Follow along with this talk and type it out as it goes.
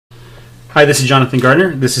Hi, this is Jonathan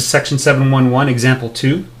Gardner. This is section 711, example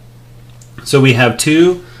 2. So we have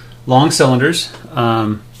two long cylinders.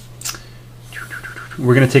 We're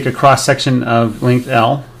going to take a cross section of length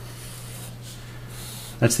L.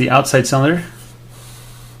 That's the outside cylinder.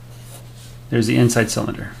 There's the inside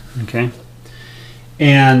cylinder. Okay,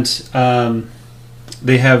 and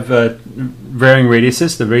they have varying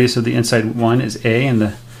radiuses. The radius of the inside one is A, and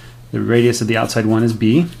the radius of the outside one is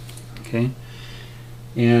B. Okay.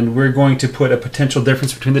 And we're going to put a potential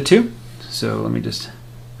difference between the two. So let me just,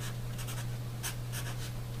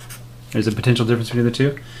 there's a potential difference between the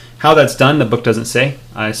two. How that's done, the book doesn't say.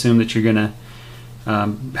 I assume that you're going to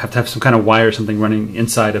have some kind of wire or something running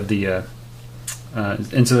inside of the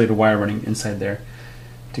insulated wire running inside there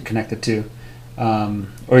to connect the two.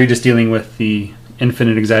 Or you're just dealing with the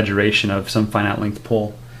infinite exaggeration of some finite length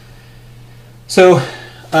pole. So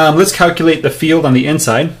let's calculate the field on the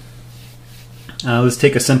inside. Let's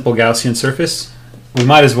take a simple Gaussian surface. We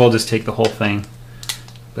might as well just take the whole thing,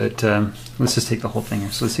 but let's just take the whole thing here.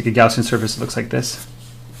 So let's take a Gaussian surface that looks like this.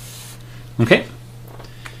 Okay,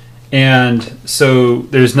 and so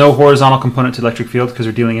there's no horizontal component to electric field because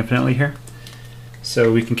we're dealing infinitely here.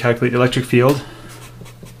 So we can calculate the electric field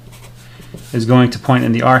is going to point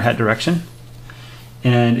in the r hat direction,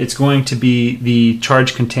 and it's going to be the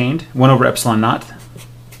charge contained, 1 over epsilon naught.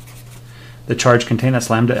 The charge contained, that's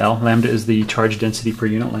lambda L. Lambda is the charge density per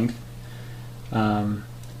unit length,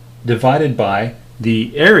 divided by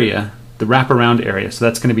the area, the wraparound area. So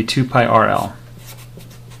that's going to be 2 pi RL.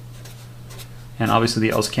 And obviously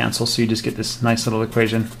the L's cancel, so you just get this nice little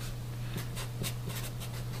equation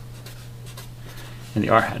in the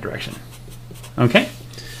r hat direction. Okay.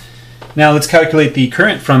 Now let's calculate the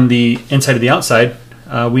current from the inside to the outside.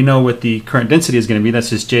 We know what the current density is going to be. That's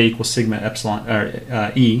just J equals sigma epsilon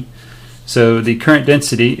or E. So the current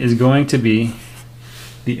density is going to be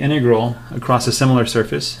the integral across a similar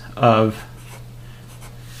surface of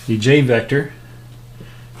the J vector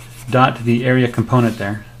dot the area component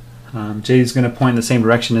there. J is going to point in the same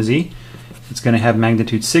direction as E. It's going to have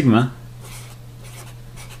magnitude sigma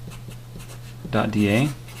dot dA.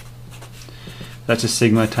 That's just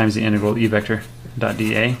sigma times the integral E vector dot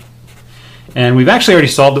dA. And we've actually already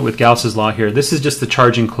solved it with Gauss's law here. This is just the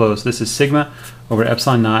charge enclosed. This is sigma over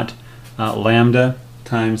epsilon naught lambda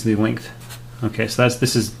times the length. Okay, so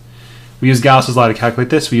we use Gauss's law to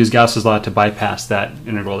calculate this. We use Gauss's law to bypass that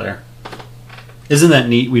integral there. Isn't that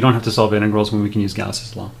neat? We don't have to solve integrals when we can use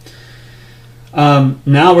Gauss's law.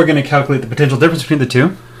 Now we're going to calculate the potential difference between the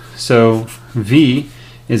two. So V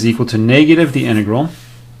is equal to negative the integral.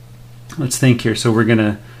 Let's think here. So we're going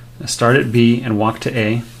to start at B and walk to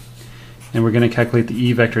A. And we're going to calculate the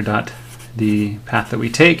E vector dot the path that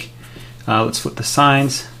we take. Let's flip the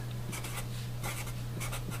signs.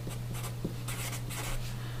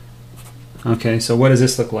 Okay, so what does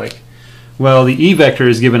this look like? Well, the E vector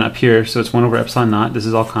is given up here, so it's 1 over epsilon naught. This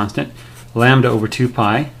is all constant. Lambda over 2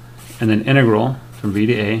 pi, and then integral from B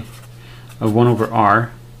to A of 1 over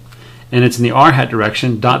r. And it's in the r hat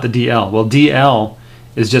direction, dot the dl. Well, dl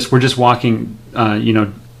is just, we're just walking, our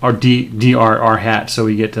dr r hat, so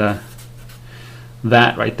we get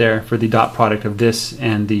that right there for the dot product of this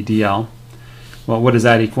and the dl. Well, what does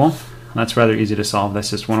that equal? That's rather easy to solve. That's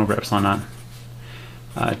just 1 over epsilon naught.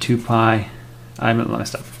 2 pi, I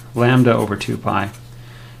messed up, lambda over 2 pi.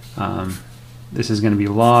 This is going to be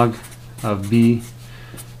log of B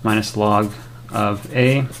minus log of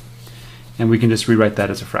A, and we can just rewrite that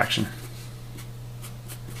as a fraction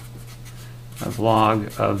of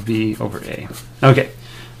log of B over A. Okay,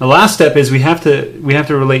 the last step is we have to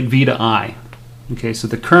relate V to I. Okay, so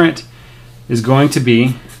the current is going to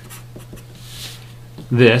be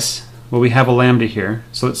this. Well, we have a lambda here,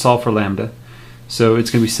 so let's solve for lambda. So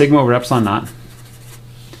it's going to be sigma over epsilon naught,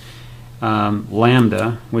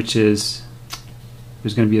 lambda, which is,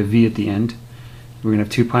 there's going to be a V at the end. We're going to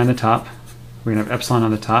have 2 pi on the top. We're going to have epsilon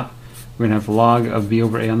on the top. We're going to have log of B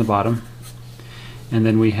over A on the bottom. And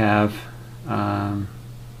then we have,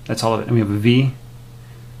 that's all of it. And we have a V,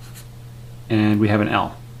 and we have an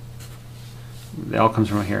L. The L comes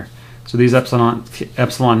from right here. So these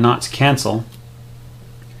epsilon naughts cancel.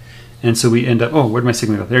 And so we end up, oh, where'd my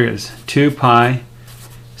sigma go? There it is. 2 pi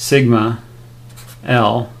sigma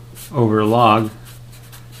L over log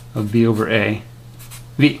of B over A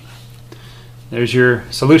V. There's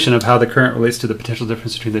your solution of how the current relates to the potential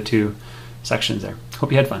difference between the two sections there. Hope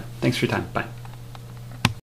you had fun. Thanks for your time. Bye.